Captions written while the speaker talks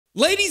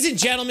Ladies and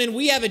gentlemen,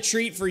 we have a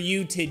treat for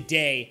you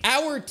today.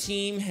 Our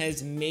team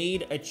has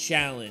made a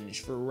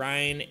challenge for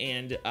Ryan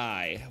and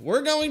I.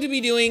 We're going to be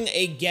doing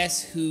a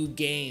Guess Who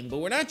game, but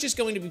we're not just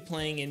going to be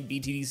playing in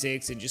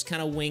BTD6 and just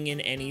kind of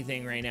winging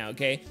anything right now,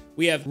 okay?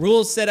 We have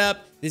rules set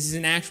up. This is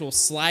an actual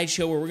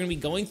slideshow where we're going to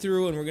be going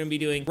through and we're going to be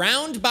doing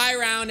round by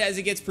round as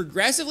it gets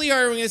progressively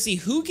harder. We're going to see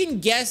who can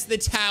guess the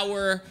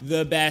tower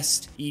the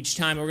best each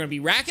time. We're going to be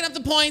racking up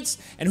the points,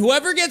 and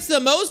whoever gets the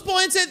most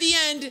points at the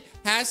end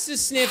has to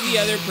sniff the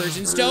other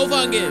person's toe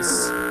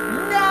fungus. No!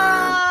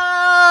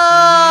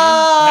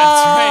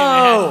 That's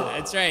right, man.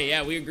 That's right.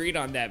 Yeah, we agreed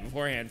on that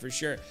beforehand for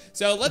sure.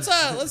 So let's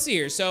see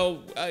here.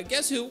 So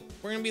guess who?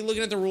 We're gonna be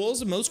looking at the rules.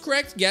 The most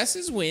correct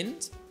guesses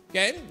wins.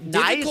 Okay.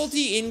 Nice.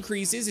 Difficulty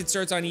increases. It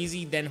starts on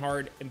easy, then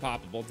hard,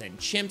 impossible, then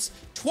chimps.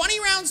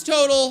 20 rounds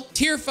total.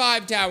 Tier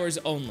 5 towers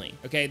only.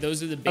 Okay,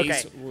 those are the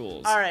base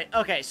rules. All right.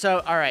 Okay. So,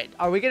 all right.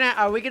 Are we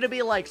gonna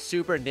be like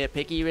super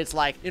nitpicky? It's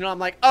like, you know, I'm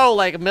like, oh,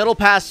 like middle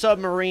pass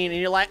submarine,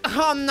 and you're like,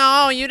 oh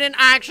no, you didn't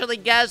actually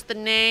guess the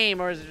name,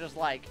 or is it just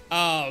like,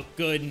 oh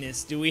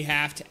goodness, do we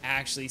have to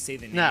actually say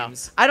the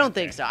names? No, I don't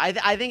think so.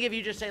 I think if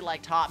you just say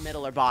like top,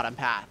 middle, or bottom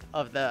path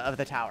of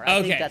the tower,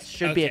 I think that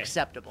should be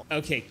acceptable.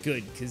 Okay,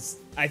 good, because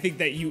I think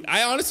that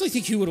I honestly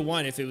think you would have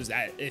won if it was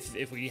that,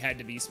 if we had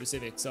to be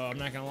specific. So I'm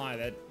not gonna lie,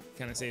 that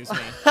kind of saves me.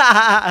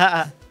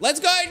 Let's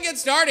go ahead and get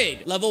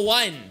started. Level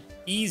 1,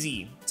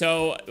 easy.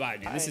 So, wow,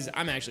 dude,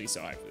 I'm actually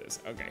so hyped for this.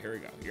 Okay, here we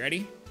go. You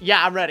ready?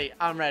 Yeah, I'm ready.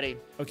 I'm ready.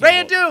 Okay, Ray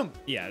of Doom.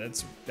 Yeah,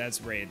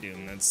 that's Ray of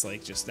Doom. That's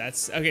like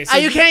okay. So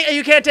you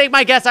can't take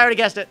my guess. I already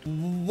guessed it.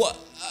 What?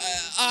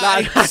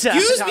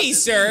 Excuse me,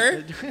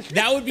 sir.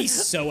 That would be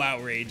so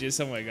outrageous.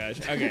 Oh my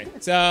gosh. Okay,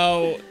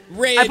 so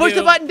Ray of Doom. I pushed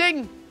the button.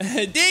 Ding.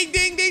 Ding,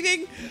 ding, ding,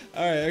 ding.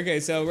 All right, okay,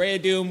 so Ray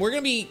of Doom. We're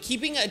gonna be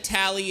keeping a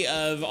tally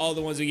of all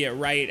the ones we get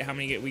right, how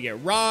many we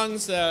get wrong,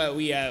 so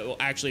we will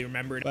actually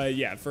remember it. But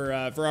yeah, for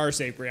our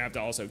sake, we're gonna have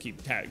to also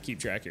keep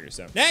track here.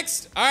 So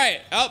next, all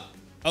right,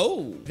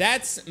 oh,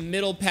 that's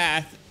middle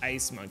path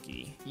ice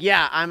monkey.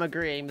 Yeah, I'm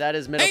agreeing. That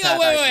is middle path.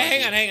 Wait,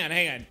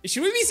 hang on.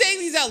 Should we be saying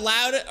these out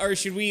loud, or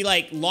should we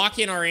like lock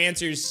in our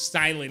answers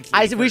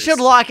silently? We should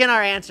lock in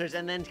our answers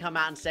and then come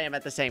out and say them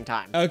at the same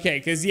time. Okay,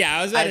 because yeah,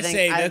 I was about to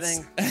say that's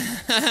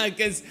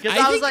because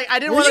I was like, I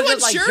didn't want to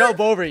just like jump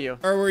over you.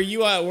 Or were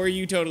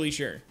you totally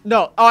sure?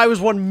 No. Oh, I was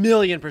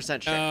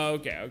 1,000,000% sure. Oh,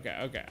 okay. All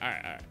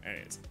right.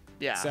 Anyways.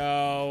 Yeah.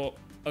 So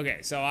okay,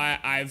 so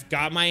I've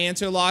got my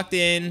answer locked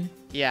in.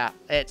 Yeah,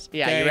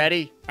 you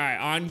ready? All right,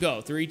 on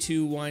go. 3,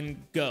 2, 1,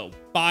 go.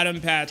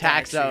 Bottom path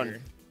tax zone.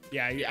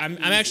 Yeah, I'm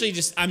actually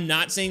I'm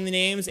not saying the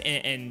names,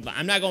 and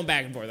I'm not going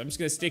back and forth. I'm just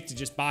gonna stick to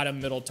just bottom,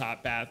 middle,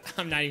 top path.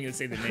 I'm not even gonna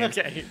say the names.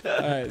 Okay. All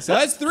right, so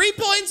that's 3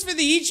 points for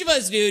each of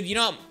us, dude. You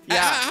know,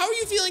 how are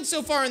you feeling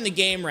so far in the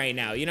game right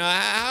now? You know,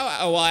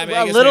 a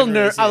little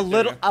nervous. Not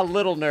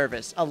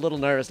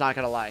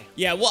gonna lie.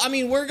 Yeah, well, I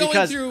mean, we're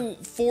going through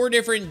 4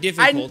 different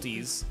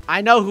difficulties. I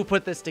know who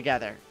put this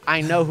together.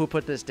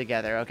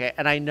 Okay,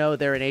 and I know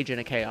they're an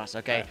agent of chaos.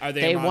 Okay, are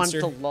they a monster?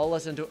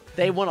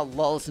 They want to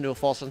lull us into a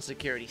false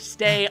insecurity.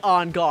 Stay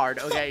on guard.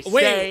 Okay,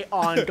 stay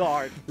on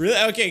guard. Really?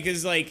 Okay,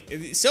 because like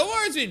so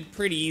far it's been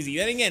pretty easy.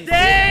 Then again,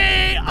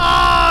 stay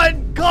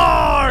on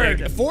guard.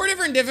 Like, 4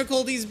 different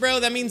difficulties, bro.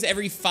 That means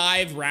every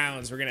 5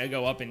 rounds we're gonna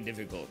go up in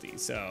difficulty.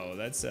 So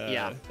that's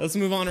yeah. Let's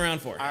move on to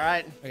round 4. All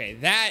right. Okay,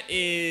 that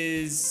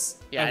is.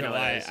 Yeah, I know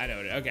what it is. I know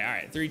it. Okay, all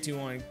right. 3, 2,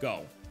 1,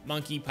 go.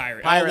 Monkey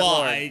pirate. Pirate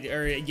Lord.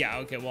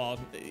 Okay, well,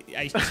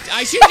 I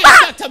should have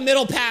stuck to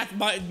middle path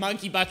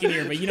monkey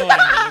buccaneer, but you know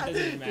what I mean.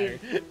 It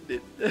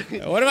doesn't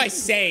matter. What am I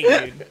saying,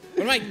 dude?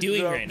 What am I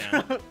doing right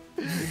now?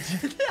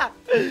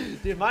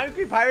 Dude,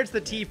 Monkey Pirate's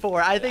the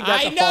T4. I think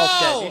that's a false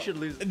bet. You should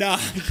lose. No,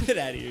 get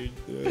out of here.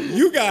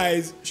 You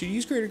guys should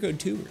use creator code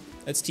Tewbre.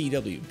 That's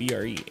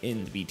TWBRE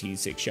in the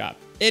BT6 shop.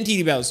 And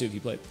TD Battles too if you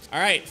play. All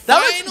right,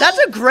 that's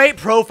a great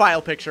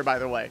profile picture, by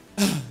the way.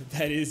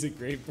 That is a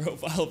great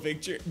profile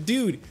picture.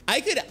 Dude,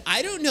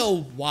 I don't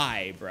know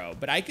why, bro,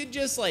 but I could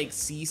just like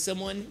see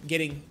someone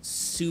getting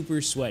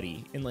super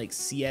sweaty in like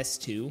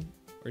CS2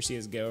 or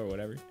CSGO or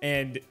whatever,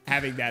 and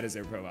having that as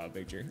their profile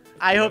picture.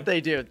 I hope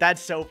they do.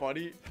 That's so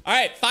funny. All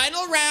right,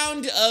 final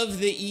round of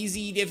the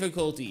easy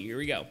difficulty. Here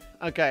we go.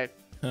 Okay.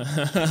 All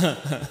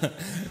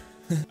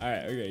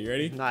right, okay, you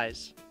ready?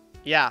 Nice.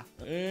 Yeah.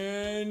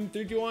 And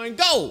 3, 2, 1,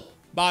 go!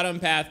 Bottom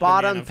path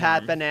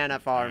banana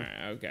farm. All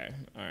right, okay,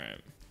 all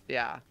right.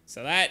 Yeah.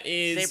 So that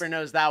is... Sabre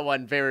knows that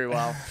one very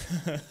well.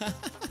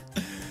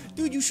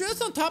 Dude, you sure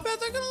that's on top path?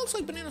 That kind of looks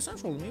like Banana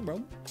Central to me,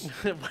 bro.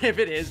 What if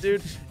it is,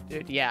 dude?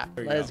 Dude, yeah.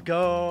 Let's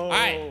go. All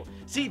right.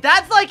 See,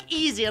 that's like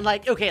easy and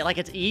like, okay, like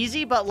it's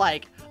easy, but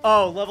like,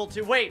 oh, level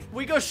 2. Wait,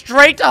 we go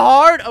straight to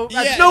hard? Oh,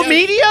 that's no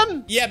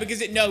medium? Yeah,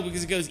 because it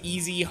goes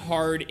easy,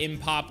 hard,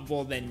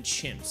 impoppable, then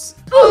chimps.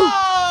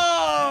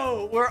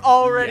 Oh, we're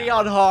already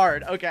on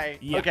hard. Okay.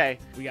 Yeah. Okay.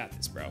 We got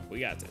this, bro.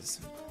 We got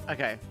this.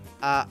 Okay.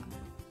 All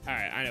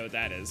right, I know what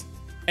that is.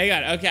 Hang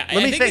on. Okay.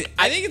 Let me think.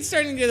 I think it's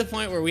starting to get to the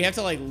point where we have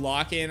to like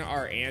lock in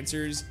our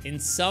answers in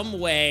some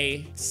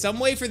way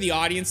for the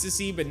audience to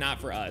see, but not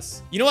for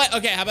us. You know what?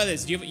 Okay. How about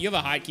this? You have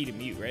a hotkey to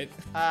mute, right?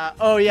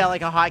 Oh yeah,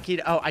 like a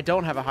hotkey. Oh, I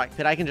don't have a hotkey,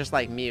 but I can just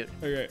like mute.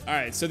 Okay. All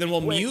right. So then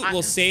we'll mute.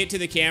 We'll say it to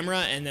the camera,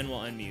 and then we'll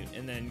unmute,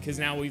 and then because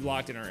now we've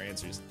locked in our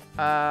answers.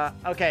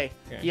 Okay.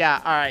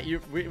 Yeah. All right.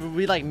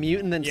 We like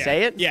mute and then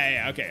say it.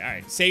 Yeah. Okay. All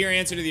right. Say your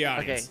answer to the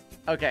audience.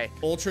 Okay.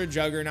 Ultra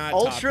Juggernaut.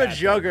 Ultra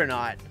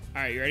Juggernaut.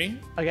 All right. You ready?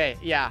 Okay.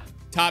 Yeah.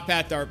 Top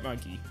Path Dart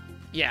Monkey.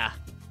 Yeah.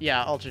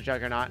 Yeah. Ultra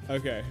Juggernaut.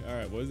 Okay. All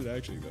right. What is it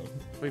actually though?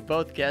 We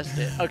both guessed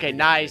it. Okay.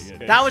 Nice.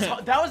 That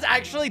was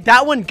actually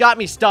that one got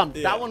me stumped.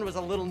 Yeah. That one was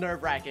a little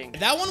nerve-wracking.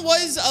 That one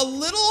was a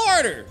little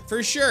harder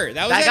for sure.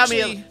 That got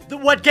me.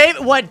 What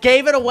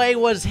gave it away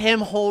was him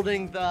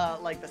holding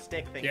the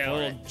stick thing.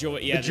 Yeah.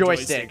 The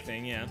joystick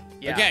thing. Yeah.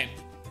 Okay.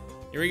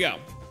 Here we go.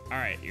 All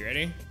right. You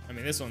ready? I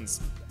mean, this one's.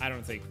 I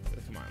don't think.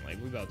 Come on,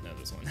 like we both know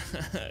this one.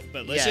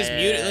 But let's just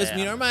mute it. Let's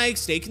mute our mics.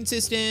 Stay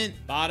consistent.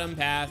 Bottom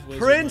path.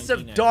 Wizard Prince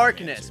monkey, of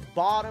Darkness.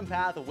 Bottom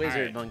path.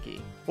 Wizard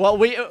monkey.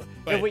 Well,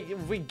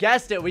 if we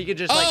guessed it, we could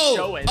just like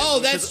show it.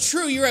 Oh, that's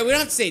true. You're right. We don't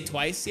have to say it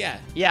twice. Yeah.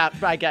 Yeah,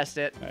 I guessed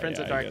it. Prince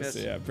of Darkness.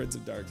 Yeah, Prince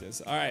of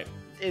Darkness. All right.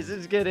 Is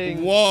this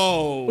getting?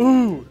 Whoa.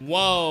 Ooh.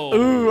 Whoa.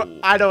 Ooh.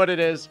 I know what it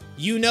is.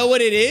 You know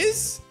what it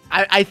is?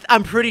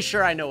 I'm pretty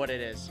sure I know what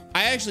it is.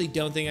 I actually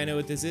don't think I know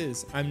what this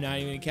is. I'm not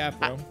even a cap,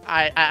 bro.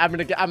 I'm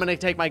gonna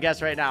take my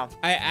guess right now.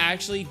 I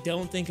actually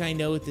don't think I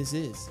know what this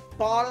is.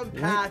 Bottom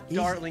path,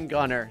 Dartling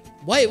Gunner.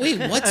 Wait,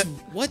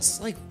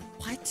 what's like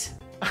what?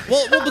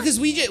 Well, because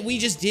we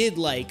just did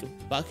like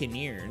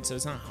Buccaneer, and so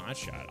it's not Hot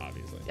Shot,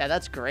 obviously. Yeah,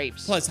 that's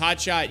grapes. Plus Hot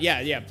Shot,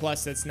 yeah.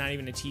 Plus that's not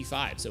even a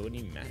T5, so it wouldn't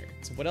even matter.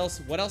 So what else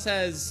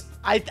has?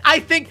 I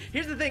think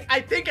here's the thing. I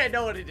think I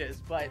know what it is,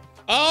 but.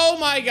 Oh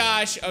my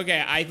gosh.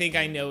 Okay, I think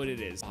I know what it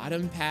is.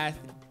 Bottom path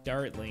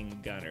Dartling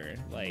Gunner,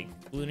 like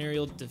Balloon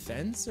Aerial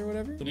Defense or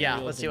whatever. Yeah,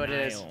 let's see what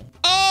it is.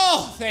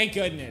 Oh, thank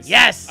goodness.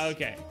 Yes.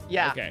 Okay.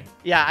 Yeah. Okay.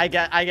 Yeah, I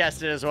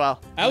guessed it as well.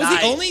 That was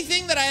the only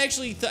thing that I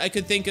actually I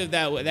could think of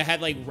that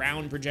had like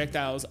round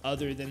projectiles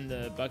other than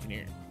the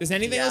Buccaneer. Does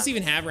anything else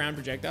even have round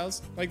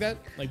projectiles like that?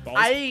 Like balls?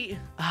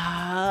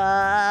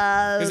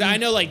 Because I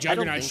know like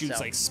Juggernaut shoots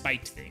like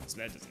spiked things.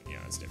 That doesn't,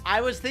 that's different.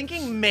 I was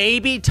thinking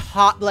maybe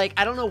top, like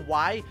I don't know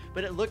why,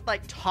 but it looked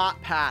like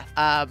top path.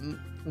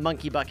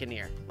 Monkey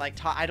Buccaneer, like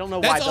I don't know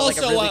why. That's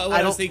also like what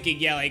I was thinking.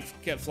 Yeah, like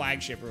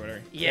flagship or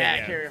whatever.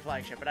 Yeah, carrier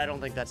flagship, but I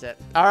don't think that's it.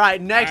 All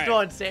right, next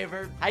one,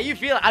 Sabre. How you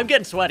feeling? I'm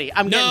getting sweaty.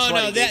 I'm getting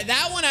sweaty. No,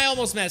 that one I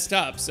almost messed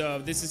up. So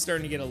this is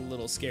starting to get a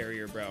little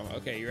scarier, bro.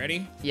 Okay, you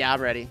ready? Yeah, I'm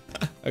ready.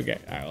 Okay,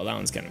 all right. Well, that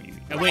one's kind of easy.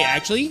 Wait,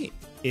 actually,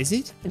 is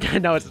it?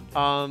 No, it's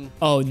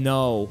Oh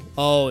no!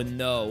 Oh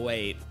no!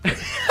 Wait. All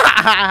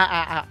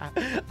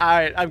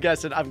right, I'm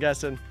guessing.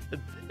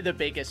 The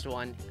biggest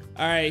one.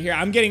 All right, here,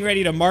 I'm getting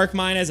ready to mark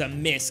mine as a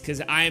miss because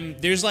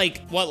there's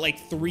like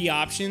 3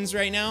 options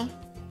right now.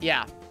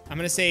 Yeah. I'm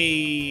gonna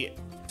say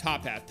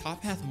top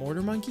path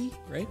mortar monkey,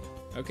 right?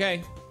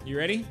 Okay, you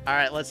ready? All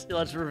right,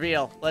 let's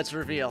reveal.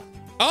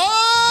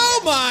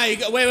 Oh my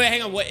God, wait,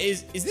 hang on. What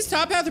is this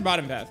top path or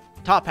bottom path?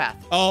 Top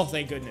path. Oh,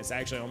 thank goodness.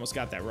 I actually almost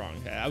got that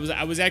wrong.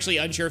 I was actually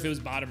unsure if it was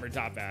bottom or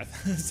top path.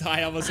 So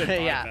I almost said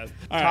bottom path.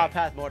 All top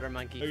path mortar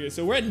monkey. Okay,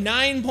 so we're at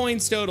 9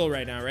 points total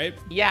right now, right?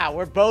 Yeah,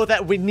 we're both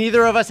at,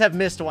 neither of us have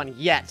missed one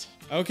yet.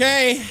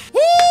 Okay. Woo!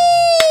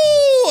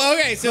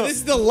 Okay, so this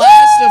is the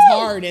last of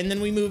hard, and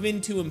then we move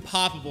into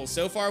impossible.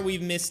 So far,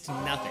 we've missed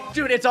nothing.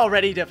 Dude, it's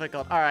already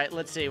difficult. All right,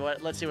 let's see what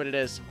it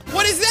is.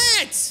 What is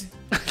that?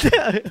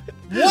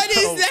 What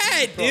is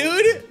that,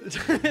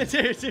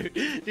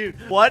 dude?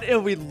 Dude, what are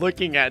we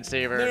looking at,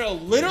 Sabre? No,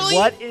 literally,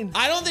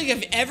 I don't think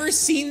I've ever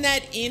seen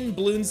that in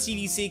Bloons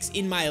TD6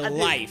 in my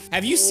life.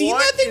 Have you seen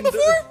that thing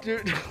before?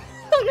 Dude.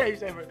 Okay,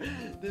 Sabre.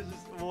 This is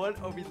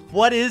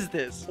what is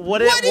this?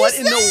 What in that?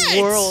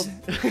 The world?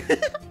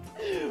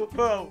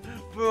 Bro,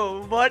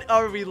 what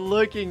are we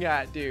looking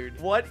at, dude?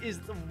 What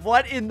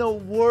in the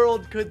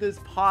world could this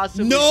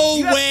possibly be? No way! Do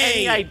you have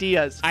any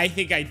ideas? I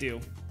think I do.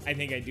 I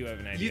think I do have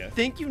an idea. You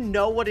think you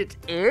know what it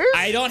is?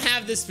 I don't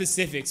have the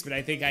specifics, but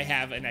I think I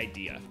have an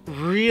idea.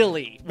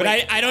 Really? But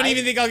I don't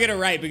even think I'll get it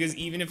right because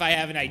even if I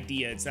have an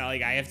idea, it's not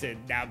like I have to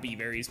now be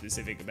very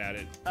specific about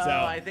it. Oh, so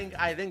I think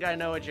I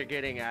know what you're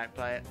getting at,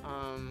 but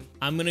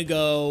I'm gonna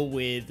go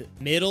with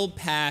middle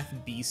path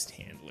beast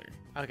handler.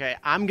 Okay,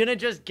 I'm gonna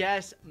just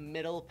guess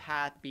middle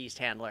path beast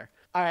handler.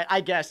 All right,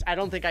 I guess. I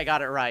don't think I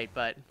got it right,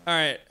 but... All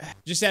right,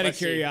 just out of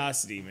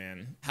curiosity,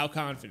 man. How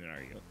confident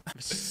are you?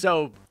 I'm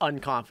so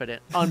unconfident.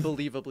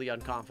 Unbelievably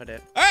unconfident.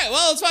 All right,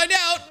 well, let's find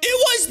out.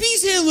 It was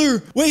Beast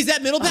Handler. Wait, is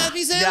that middle path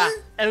Beast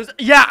Handler?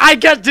 Yeah, I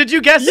guessed. Did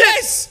you guess it?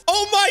 Yes!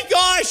 Oh my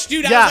gosh,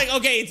 dude. I was like,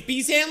 okay, it's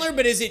Beast Handler,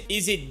 but is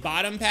it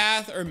bottom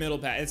path or middle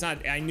path? It's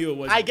not, I knew it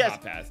wasn't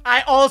top path.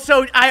 I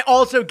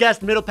also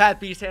guessed middle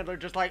path Beast Handler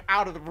just like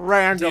out of the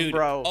random, dude,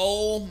 bro.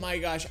 Oh my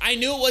gosh. I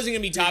knew it wasn't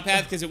gonna be top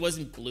path because it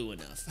wasn't blue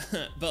enough.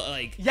 But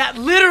like... Yeah,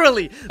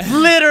 literally.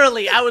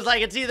 I was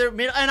like, it's either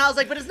middle, and I was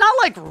like, but it's not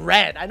like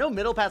red. I know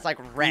middle path's like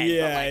red,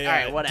 but like, all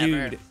right,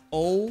 whatever. Dude,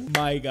 Oh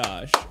my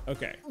gosh.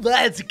 Okay.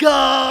 Let's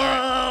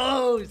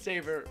go,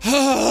 Sabre.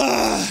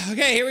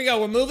 Okay, here we go.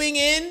 We're moving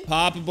in.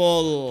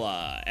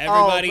 Poppable.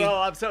 Everybody. Oh,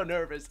 bro, I'm so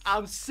nervous.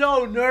 I'm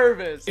so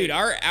nervous. Dude,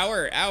 our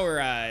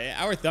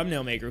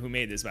thumbnail maker who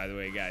made this, by the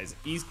way, guys,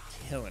 he's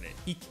killing it.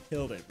 He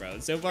killed it, bro.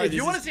 So far, if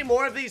you want to see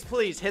more of these,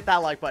 please hit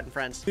that like button,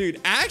 friends. Dude,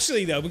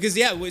 actually though, because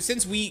yeah,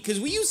 because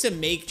we used to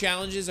make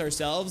challenges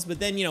ourselves, but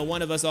then, you know,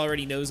 one of us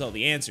already knows all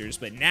the answers,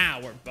 but now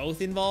we're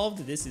both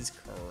involved. This is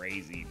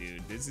crazy,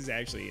 dude. This is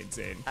actually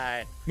insane. All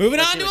right. Moving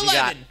on to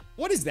 11.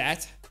 What is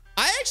that?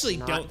 I actually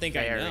don't think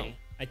I know. very.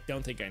 I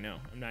don't think I know.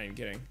 I'm not even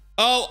kidding.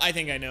 Oh, I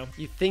think I know.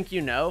 You think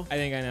you know? I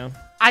think I know.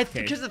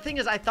 Because the thing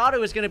is, I thought it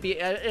was going to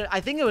be,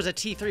 I think it was a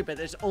T3, but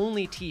there's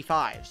only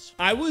T5s.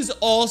 I was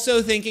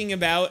also thinking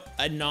about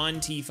a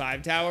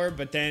non-T5 tower,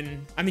 but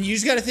then, I mean, you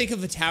just got to think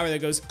of a tower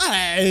that goes,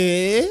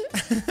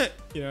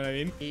 you know what I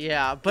mean?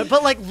 Yeah, but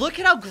like, look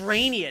at how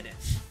grainy it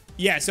is.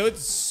 Yeah, so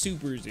it's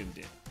super zoomed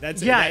in.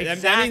 That's Yeah,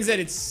 exactly. That means that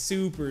it's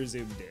super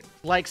zoomed in.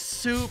 Like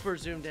super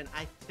zoomed in.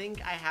 I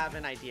think I have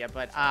an idea,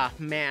 but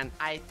man,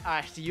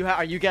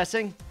 are you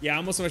guessing? Yeah, I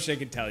almost wish I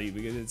could tell you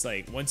because it's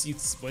like once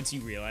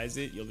you realize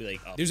it, you'll be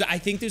like, oh. I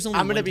think there's only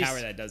one tower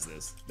that does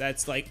this.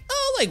 That's like,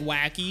 oh, like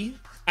wacky.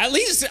 At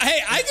least, hey,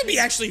 I could be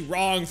actually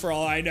wrong for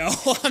all I know.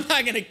 I'm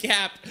not gonna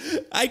cap.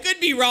 I could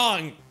be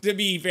wrong, to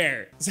be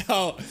fair.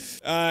 So,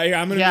 here,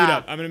 I'm gonna mute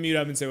up. I'm gonna mute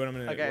up and say what I'm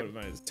gonna. Okay. What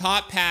mine is.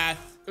 Top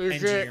path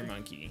engineer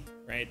monkey.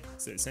 Right?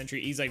 So sentry,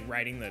 he's like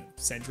riding the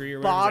sentry or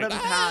whatever. Bottom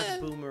like, path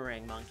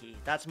boomerang monkey.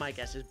 That's my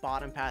guess. Is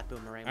bottom path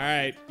boomerang monkey. All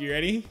right, you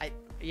ready?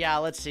 Yeah,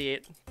 let's see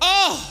it.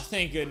 Oh,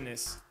 thank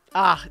goodness.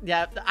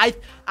 Yeah.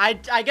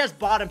 I guess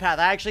bottom path.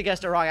 I actually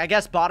guessed it wrong. I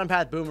guess bottom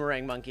path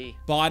boomerang monkey.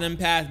 Bottom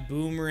path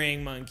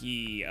boomerang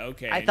monkey.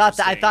 Okay. I thought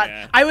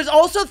yeah. I was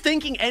also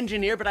thinking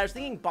engineer, but I was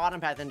thinking bottom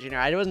path engineer.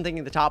 I wasn't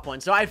thinking the top one,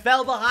 so I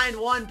fell behind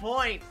 1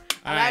 point.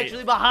 I'm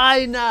actually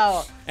behind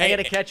now. I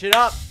gotta catch it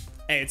up.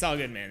 Hey, it's all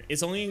good, man.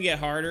 It's only gonna get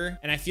harder,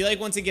 and I feel like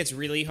once it gets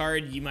really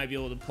hard, you might be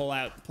able to pull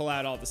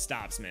out all the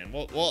stops, man.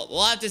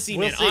 We'll have to see,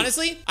 man.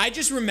 Honestly, I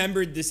just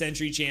remembered the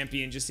Sentry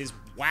Champion, just his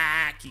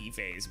wacky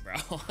face, bro.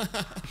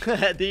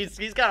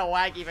 He's got a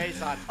wacky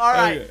face on. All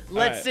right,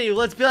 let's see.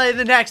 Let's play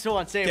the next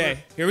one, Sabre.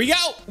 Okay, here we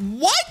go.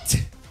 What?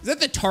 Is that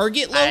the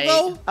Target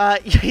logo?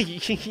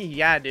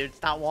 Yeah, dude.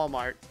 It's not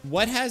Walmart.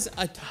 What has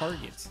a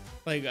target?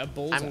 Like a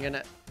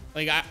bullseye?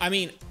 I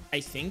mean, I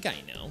think I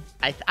know.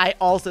 I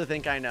also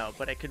think I know,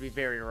 but it could be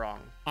very wrong.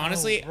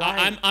 Honestly,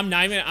 I'm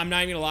not even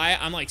gonna lie.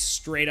 I'm like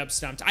straight up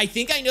stumped. I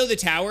think I know the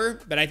tower,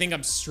 but I think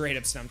I'm straight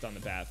up stumped on the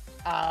path.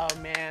 Oh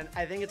man,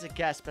 I think it's a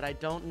guess, but I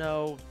don't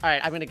know. All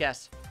right, I'm gonna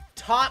guess.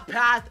 Top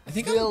path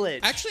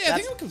village. I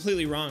think I'm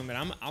completely wrong, but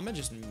I'm gonna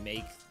just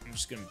make. I'm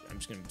just gonna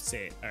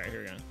say it. All right,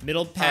 here we go.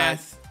 Middle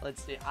path.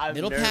 Let's see. I'm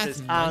middle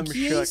nervous. path. I'm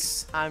shook.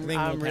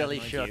 I'm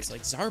really shook.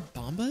 Like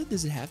Zarbomba?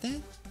 Does it have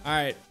that? All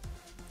right.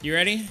 You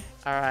ready?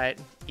 All right.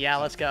 Yeah,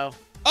 let's go.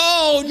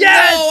 Oh,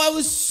 yes! No, I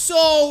was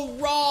so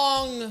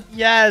wrong.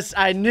 Yes,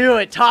 I knew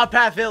it. Top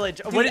Path Village.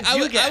 Dude, what did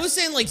you get? I was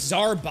saying like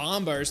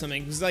Zarbomba or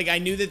something because like I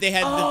knew that they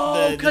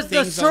had because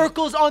the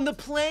circles on the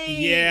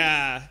plane.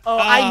 Yeah. Oh,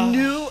 I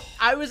knew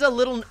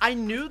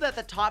that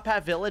the Top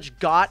Path Village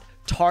got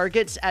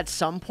targets at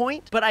some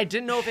point, but I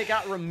didn't know if it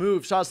got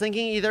removed. So I was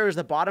thinking either it was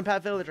the bottom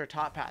path village or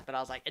top path, but I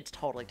was like, it's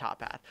totally top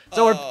path.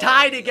 So we're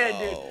tied again,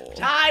 dude.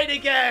 Tied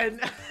again.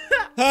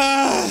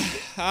 All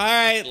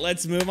right,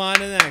 let's move on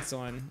to the next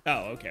one.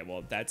 Oh, okay.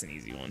 Well, that's an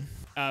easy one.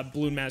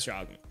 Bloon Master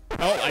Augment.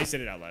 Oh, I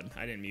said it out loud.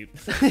 I didn't mute.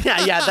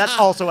 yeah, that's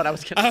also what I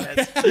was gonna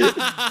say.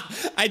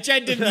 I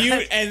tried to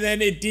mute and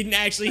then it didn't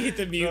actually hit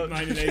the mute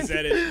button and I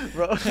said it.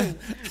 Bro.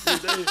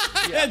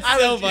 That's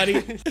so funny.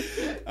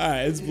 All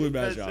right, it's Bloon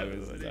Master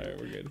Augment. All right,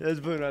 we're good. It's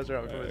Bloon Master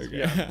Augment. Okay.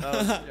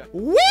 Yeah.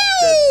 Woo!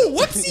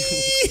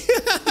 Whoopsie!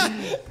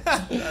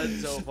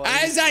 That's so funny.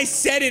 As I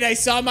said it, I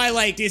saw my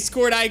like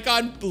Discord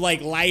icon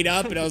like light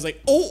up and I was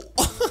like, oh.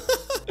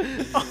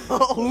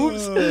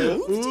 Oops.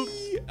 Oops.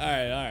 All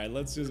right,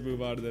 let's just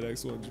move on to the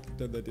next one. Just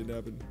pretend that didn't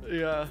happen.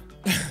 Yeah.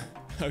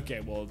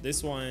 Okay, well,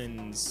 this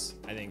one's,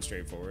 I think,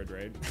 straightforward,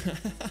 right?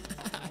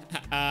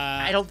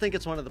 I don't think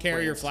it's one of the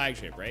Carrier planes.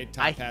 flagship, right?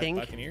 Top path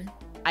Buccaneer?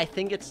 I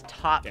think it's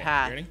top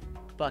path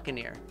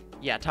Buccaneer.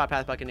 Yeah, top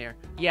path Buccaneer.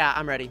 Yeah,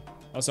 I'm ready.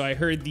 Also, I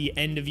heard the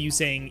end of you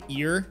saying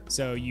ear,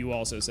 so you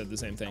also said the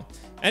same thing.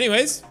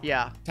 Anyways.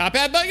 Yeah. Top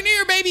path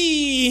Buccaneer,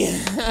 baby!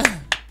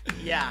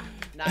 Yeah.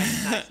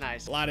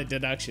 Nice. A lot of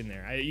deduction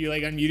there. You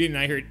like unmuted and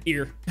I heard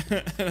ear.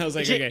 And I was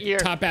like, okay, ear.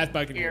 top path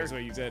Buccaneer is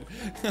what you said.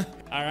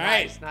 All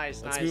right.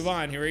 Nice. Let's move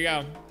on. Here we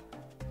go.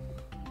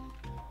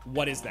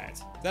 What is that?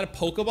 Is that a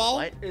Pokeball?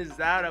 What is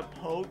that, a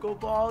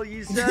Pokeball,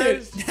 you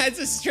said? That's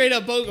a straight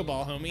up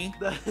Pokeball, homie.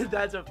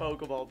 That's a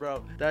Pokeball,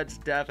 bro. That's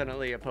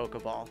definitely a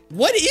Pokeball.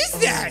 What is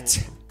that?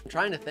 I'm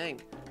trying to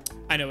think.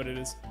 I know what it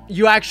is.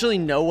 You actually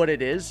know what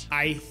it is?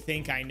 I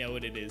think I know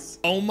what it is.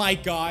 Oh my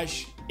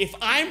gosh. If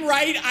I'm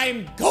right,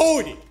 I'm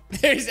goated.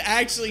 There's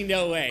actually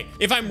no way.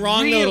 If I'm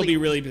wrong, though, it'll be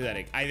really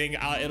pathetic. I think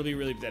it'll be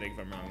really pathetic if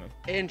I'm wrong,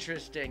 though.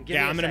 Interesting. Give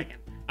me a second.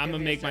 I'm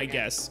gonna make my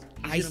guess.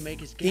 He's gonna make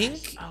his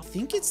guess. I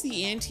think it's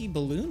the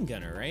anti-balloon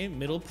gunner, right?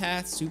 Middle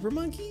path super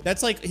monkey.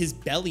 That's like his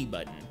belly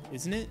button,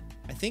 isn't it?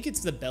 I think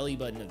it's the belly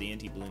button of the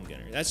anti-balloon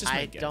gunner. That's just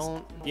my guess.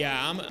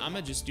 Yeah, I'm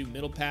gonna just do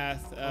middle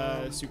path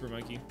super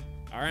monkey.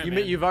 All right,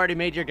 You've already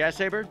made your guess,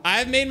 Sabre?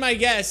 I've made my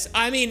guess.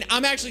 I mean,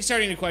 I'm actually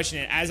starting to question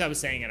it. As I was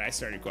saying it, I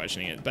started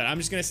questioning it. But I'm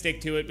just going to stick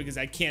to it because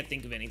I can't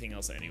think of anything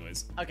else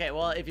anyways. Okay,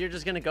 well, if you're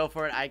just going to go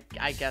for it,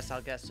 I guess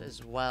I'll guess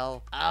as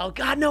well. Oh,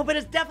 God, no, but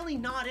it's definitely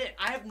not it.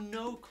 I have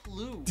no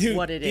clue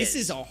what it is. This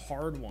is a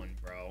hard one,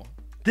 bro.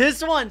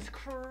 This one's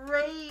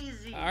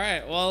crazy. All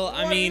right, well,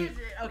 I mean...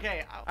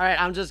 Okay, all right,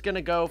 I'm just going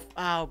to go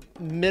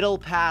middle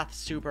path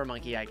super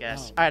monkey, I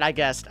guess. All right, I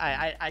guessed.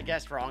 I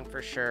guessed wrong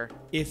for sure.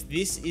 If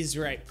this is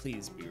right,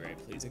 please be right,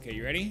 please. Okay,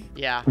 you ready?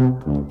 Yeah.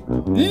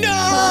 No!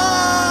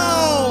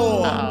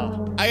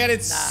 Uh-oh. I got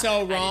it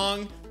so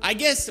wrong. I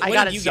guess... I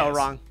got it so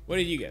wrong. What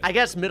did you guess? I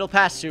guess middle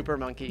path super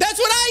monkey. That's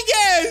what I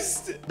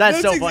guessed!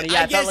 That's so funny.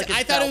 Yeah,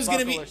 I thought it was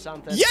gonna be... or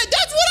something. Yeah,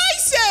 that's what I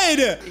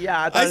said!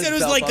 Yeah, I said it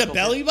was like the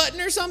belly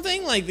button or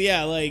something. Like,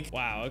 yeah, like...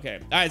 Wow, okay.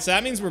 All right, so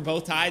that means we're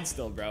both tied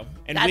still, bro.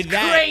 And that's with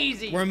that,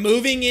 crazy! We're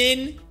moving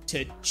in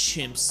to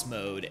chimps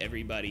mode,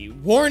 everybody.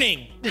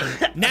 Warning!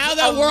 Now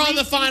that we're on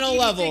the final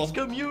level...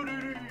 Community.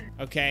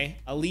 Okay,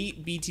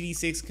 elite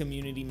BTD6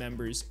 community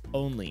members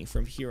only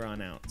from here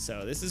on out.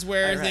 So this is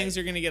where things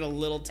are gonna get a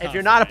little tough. If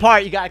you're not a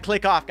part, you gotta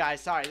click off,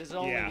 guys. Sorry, this is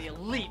only the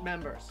elite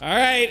members. All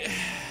right,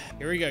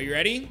 here we go. You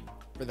ready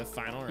for the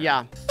final round?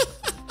 Yeah.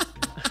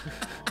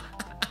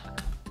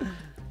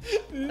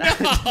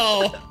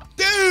 No.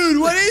 Dude,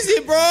 what is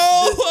it, bro?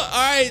 All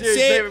right, dude,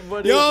 say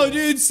it. Yo,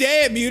 dude,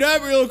 say it. Mute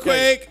up real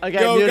quick.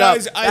 Okay, yo, mute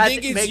guys, up. I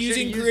think it's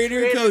using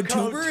creator code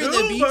Tewbre in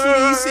the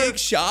BTD6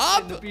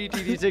 shop. In the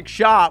BTD6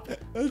 shop.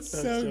 That's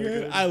so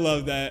good. I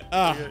love that.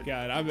 Oh,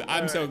 God.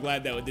 I'm so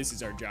glad that this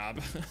is our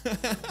job.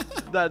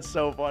 That's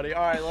so funny.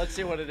 All right, let's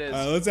see what it is.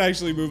 Let's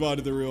actually move on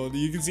to the real one.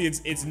 You can see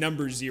it's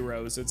number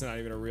 0, so it's not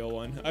even a real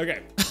one.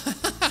 Okay.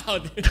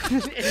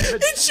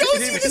 It shows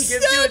you the steps.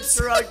 Gives you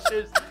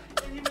instructions.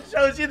 It even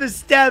shows you the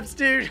steps,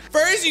 dude.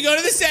 First, you go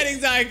to the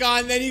settings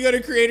icon, then you go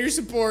to creator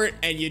support,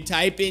 and you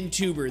type in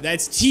Tewbre.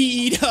 That's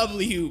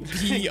Tewbre.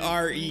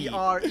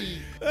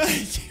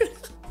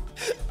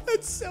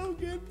 That's so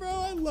good, bro.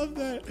 I love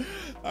that.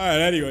 All right,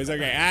 anyways,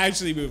 okay,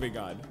 actually moving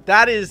on.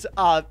 That is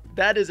a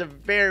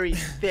very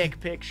thick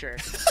picture.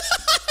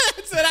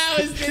 That's what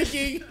I was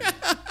thinking.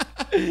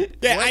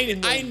 Yeah,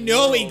 I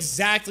know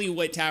exactly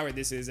what tower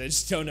this is. I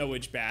just don't know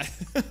which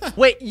path.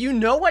 Wait, you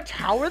know what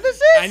tower this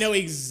is? I know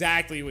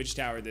exactly which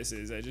tower this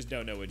is. I just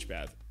don't know which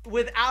path.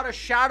 Without a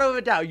shadow of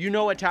a doubt, you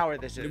know what tower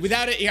this is.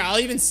 Without it, yeah, I'll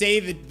even say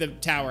the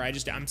tower.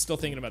 I'm still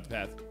thinking about the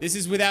path. This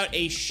is without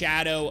a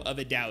shadow of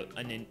a doubt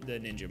the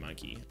ninja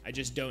monkey. I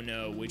just don't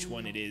know which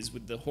one it is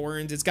with the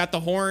horns. It's got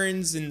the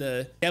horns and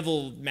the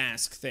devil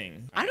mask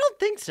thing. I don't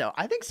think so.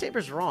 I think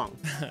Sabre's wrong.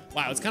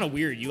 Wow, it's kind of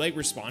weird. You like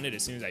responded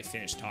as soon as I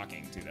finished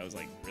talking too. That was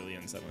like really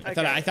unsettling.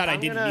 Okay, I thought I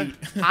didn't mute.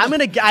 I'm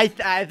gonna guess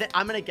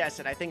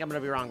it. I think I'm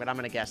gonna be wrong, but I'm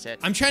gonna guess it.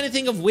 I'm trying to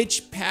think of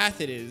which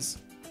path it is.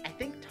 I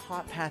think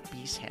top path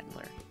beast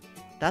handler.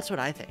 That's what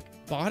I think.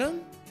 Bottom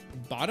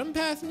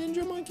path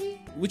ninja monkey?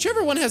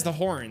 Whichever one has the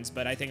horns,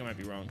 but I think I might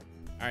be wrong.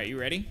 All right, you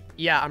ready?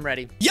 Yeah, I'm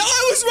ready. Yeah,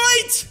 I was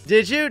right!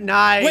 Did you?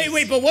 Nice.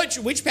 Wait, but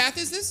which path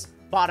is this?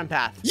 Bottom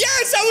path.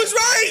 Yes, I was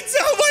right!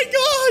 Oh my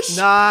gosh!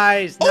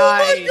 Nice, oh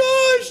my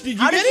gosh! Did you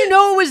How did you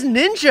know it was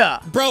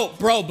ninja?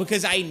 Bro,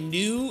 because I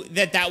knew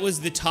that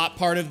was the top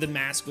part of the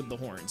mask with the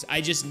horns.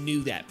 I just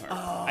knew that part.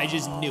 Oh, I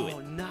just knew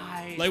it.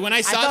 Nice. Like when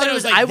I saw that, I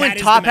was like, I went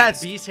top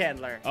path beast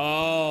handler.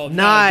 Oh,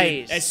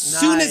 nice. No, as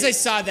soon as I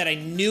saw that, I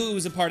knew it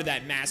was a part of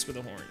that mask with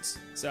the horns.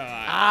 So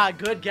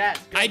good guess.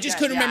 I just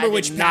couldn't remember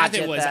which path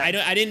it was. I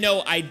didn't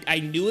know. I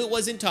knew it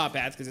wasn't top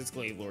path because it's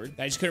Glaive Lord.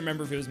 I just couldn't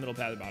remember if it was middle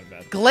path or bottom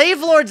path.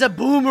 Glaive Lord's a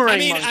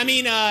boomerang. I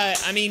mean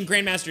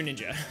Grandmaster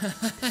Ninja.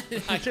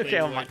 Okay,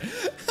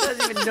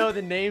 doesn't even know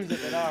the names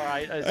of it. All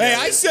right. Hey,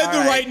 I said the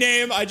right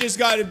name. I just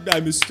got it.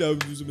 It was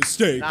a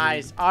mistake.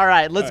 Nice. All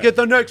right, let's get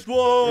the next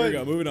one. Here we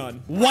go. Moving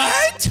on.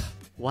 What?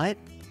 What?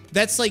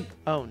 That's like.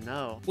 Oh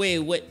no. Wait.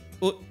 What?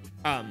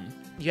 Do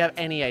you have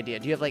any idea?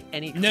 Do you have like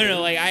any? Clue?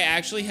 No. Like I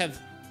actually have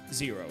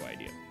zero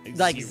idea.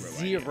 Like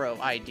zero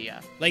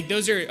idea. Like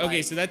those are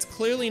okay. So that's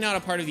clearly not a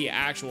part of the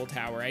actual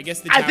tower. I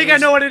guess the. I think I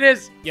know what it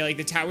is. Yeah, like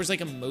the tower's like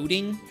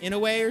emoting in a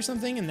way or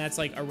something, and that's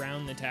like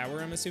around the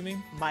tower. I'm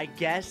assuming. My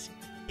guess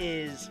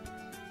is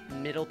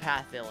Middle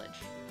Path Village.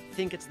 I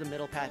think it's the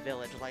Middle Path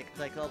Village, like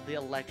the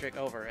electric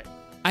over it.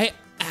 I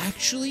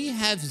actually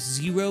have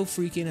zero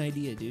freaking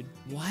idea, dude.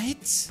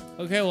 What?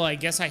 Okay, well I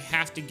guess I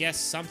have to guess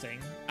something.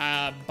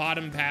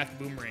 Bottom path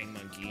boomerang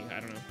monkey. I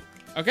don't know.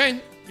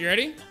 Okay, you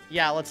ready?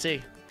 Yeah, let's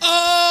see.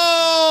 Oh,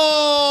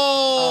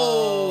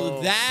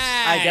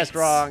 that. I guessed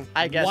wrong.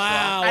 I guessed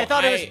wrong. I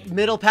thought it was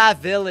Middle Path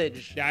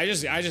Village. Yeah, I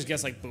just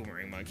guessed like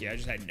boomerang monkey. monkey. I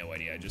just had no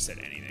idea. I just said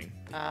anything.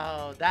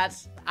 Oh,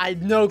 that's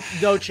no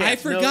chance. I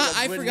forgot.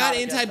 I I forgot.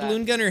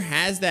 Anti-balloon gunner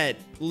has that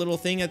little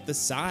thing at the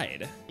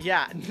side.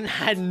 Yeah, I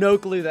had no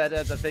clue that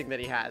that's a thing that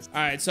he has.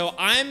 All right, so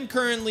I'm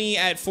currently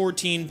at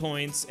 14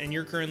 points, and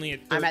you're currently at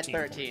 13. I'm at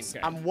 13. Points.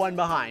 Okay. I'm 1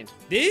 behind.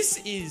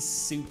 This is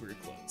super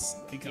close.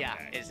 Yeah,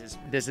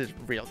 this is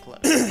real close.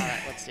 All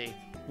right, let's see.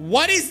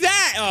 What is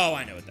that? Oh,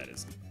 I know what that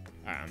is.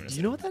 All right, I'm gonna Do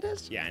you know what that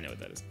is? Yeah, I know what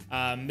that is.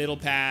 Middle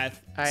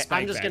path. All right,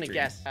 Spike I'm just gonna factory,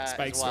 guess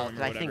Spike as well, storm, 'cause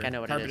or I whatever. think I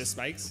know what it Carpet of is.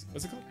 spikes.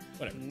 What's it called?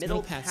 Whatever.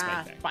 Middle path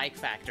Factory. Spike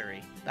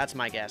Factory. That's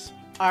my guess.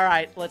 All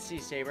right, let's see,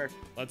 Sabre.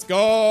 Let's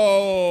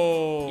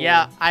go.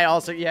 Yeah, I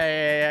also.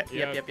 Yeah.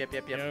 Yep.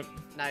 Yep.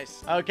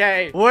 Nice.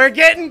 Okay, we're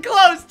getting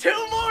close. 2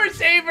 more,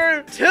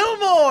 Sabre. 2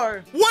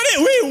 more.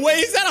 Wait,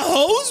 is that a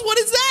hose? What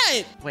is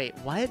that? Wait,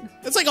 what?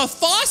 That's like a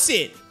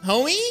faucet,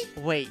 homie.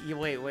 Wait.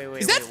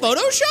 Is that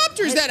photoshopped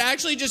or is that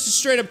actually just a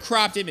straight up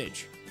cropped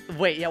image?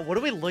 Wait, yeah, what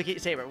are we looking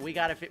at, Sabre? We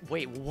gotta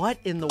wait, what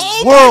in the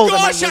Oh world my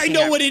am I gosh, I looking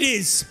know at? what it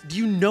is. Do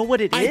you know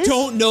what it is? I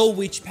don't know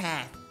which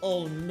path.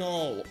 Oh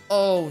no.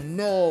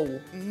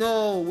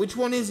 No. Which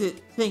one is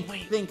it? Think.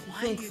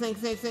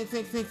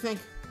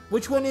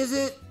 Which one is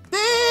it?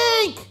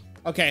 Think!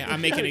 Okay,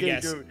 I'm making a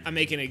guess. Dude. I'm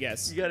making a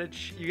guess. You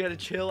gotta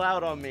chill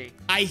out on me.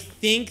 I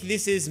think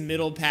this is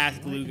middle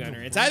path glue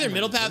gunner. It's either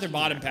middle path or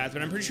bottom path,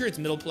 but I'm pretty sure it's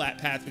middle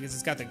path because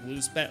it's got the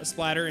glue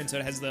splatter, and so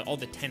it has all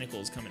the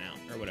tentacles coming out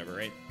or whatever,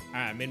 right? All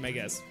right, I made my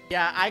guess.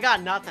 Yeah, I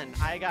got nothing.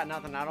 I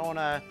don't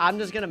wanna. I'm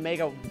just gonna make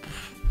a.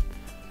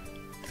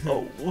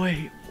 Oh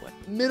wait. What?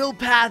 Middle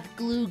path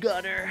glue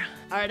gunner.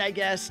 All right, I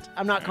guessed.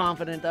 I'm not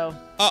confident though.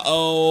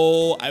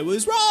 Uh-oh, I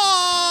was wrong.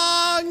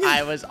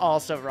 I was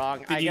also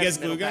wrong. Did you guess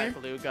glue gunner?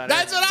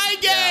 That's what I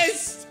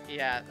guessed.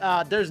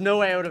 Yeah. There's no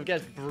way I would have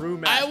guessed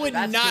brewmaster. I would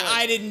That's not. good.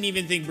 I didn't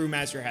even think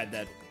brewmaster had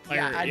that.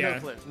 Yeah, I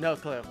had no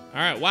clue. All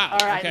right, wow.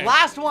 All right, okay.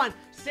 last one.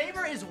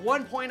 Sabre is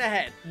 1 point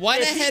ahead. One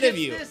If he ahead of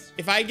gets you. this,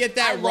 If I get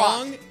that I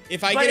wrong, lost.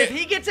 if but I if get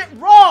he gets it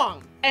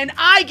wrong and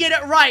I get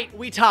it right,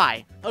 we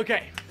tie.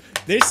 Okay.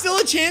 there's still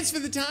a chance for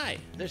the tie.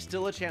 There's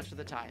still a chance for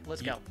the tie.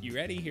 Let's go. You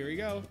ready? Here we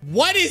go.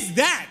 What is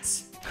that?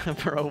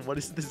 Bro, what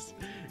is this?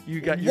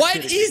 You're What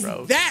kidding me, is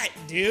bro. that,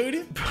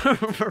 dude? Bro,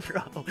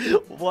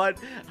 what?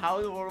 How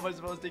in the world am I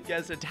supposed to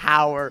guess a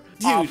tower?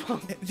 Dude,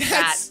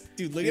 that?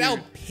 Dude, look at how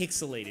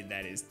pixelated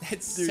that is.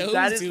 That's Dude, so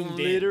that is zoomed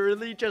in.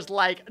 literally just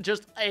like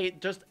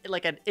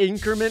an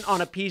increment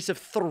on a piece of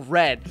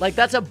thread. Like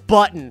that's a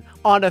button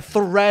on a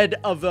thread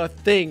of a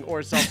thing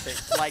or something.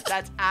 Like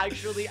that's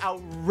actually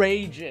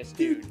outrageous,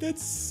 dude.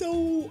 That's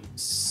so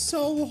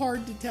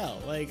hard to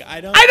tell. Like I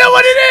know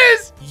what it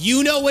is.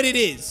 You know what it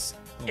is.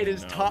 It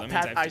is no, top that means I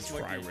path have to ice try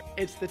monkey. it.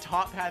 It's the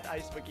top path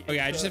ice monkey. Okay,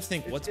 I just have to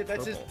think, what's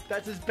that's purple?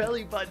 That's his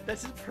belly button.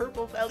 That's his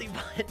purple belly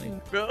button,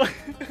 bro.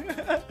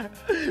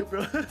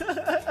 Bro.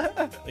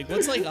 Like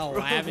what's like a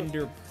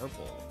lavender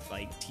purple,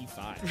 like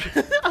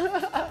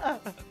T5?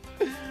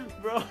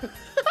 Bro.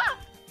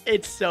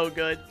 It's so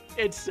good.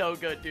 It's so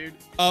good, dude.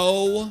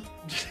 Oh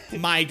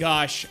my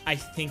gosh, I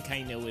think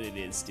I know what it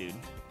is, dude.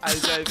 I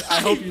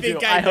hope you do.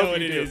 I know hope what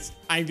you it do. is.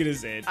 I'm gonna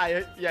say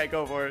it. Yeah,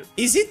 go for it.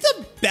 Is it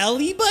the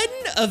belly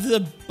button of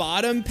the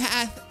bottom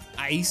path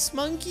ice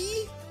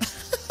monkey?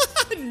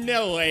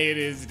 No way it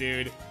is,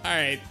 dude. All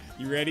right,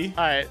 you ready?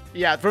 All right.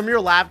 Yeah, from your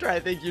laughter, I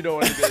think you know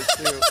what it is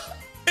too.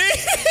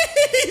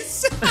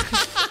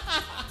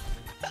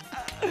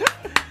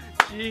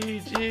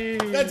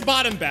 GG. That's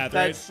bottom path,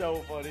 right? That's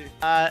so funny.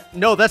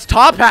 No, that's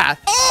top path.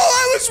 Oh,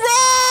 I was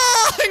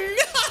wrong!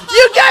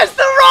 You guessed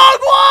the wrong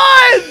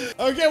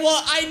one! Okay,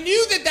 well, I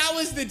knew that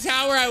was the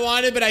tower I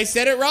wanted, but I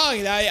said it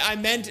wrong. I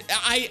meant,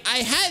 I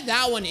had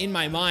that one in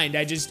my mind.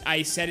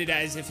 I said it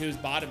as if it was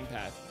bottom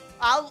path.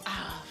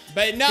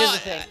 But no, Here's the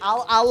thing.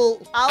 I'll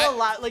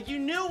allow. Like you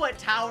knew what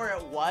tower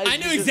it was. I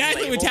knew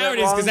exactly what tower it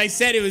is because I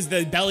said it was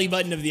the belly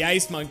button of the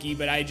ice monkey.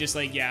 But I just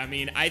like, yeah. I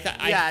mean, I thought.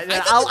 Yeah,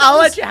 I I'll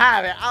let you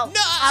have it. I'll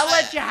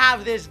let you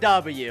have this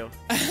W.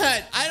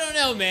 I don't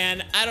know,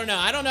 man. I don't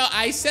know.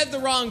 I said the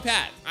wrong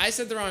path.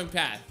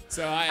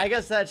 So I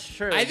guess that's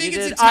true. I think you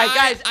it's did. a tie. All right,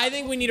 guys. I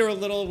think we need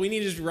we need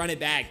to just run it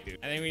back, dude.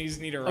 I think we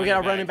just need to run it back. We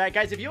gotta run it back,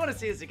 guys. If you want to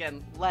see this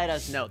again, let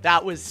us know.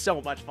 That was so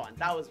much fun.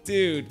 That was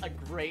a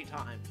great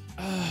time.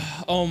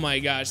 Oh my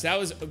gosh, that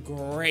was a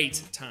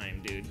great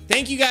time, dude.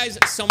 Thank you guys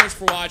so much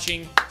for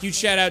watching. Huge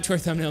shout out to our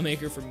thumbnail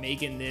maker for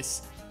making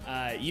this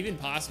even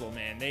possible,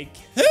 man. They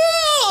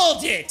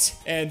killed it.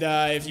 And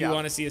if you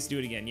want to see us do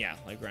it again, yeah,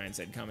 like Ryan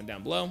said, comment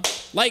down below.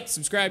 Like,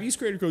 subscribe, use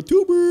creator code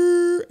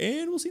Tewbre,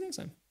 and we'll see you next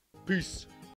time. Peace.